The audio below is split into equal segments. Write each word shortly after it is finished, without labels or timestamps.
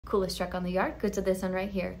coolest truck on the yard goes to this one right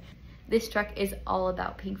here. This truck is all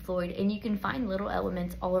about Pink Floyd, and you can find little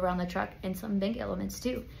elements all around the truck and some big elements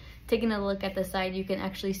too. Taking a look at the side, you can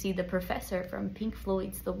actually see the professor from Pink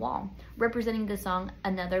Floyd's The Wall, representing the song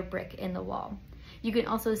Another Brick in the Wall. You can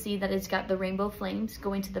also see that it's got the rainbow flames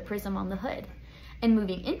going to the prism on the hood. And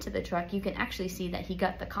moving into the truck, you can actually see that he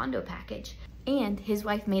got the condo package, and his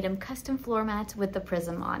wife made him custom floor mats with the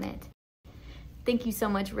prism on it. Thank you so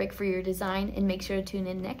much, Rick, for your design, and make sure to tune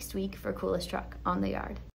in next week for Coolest Truck on the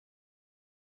Yard.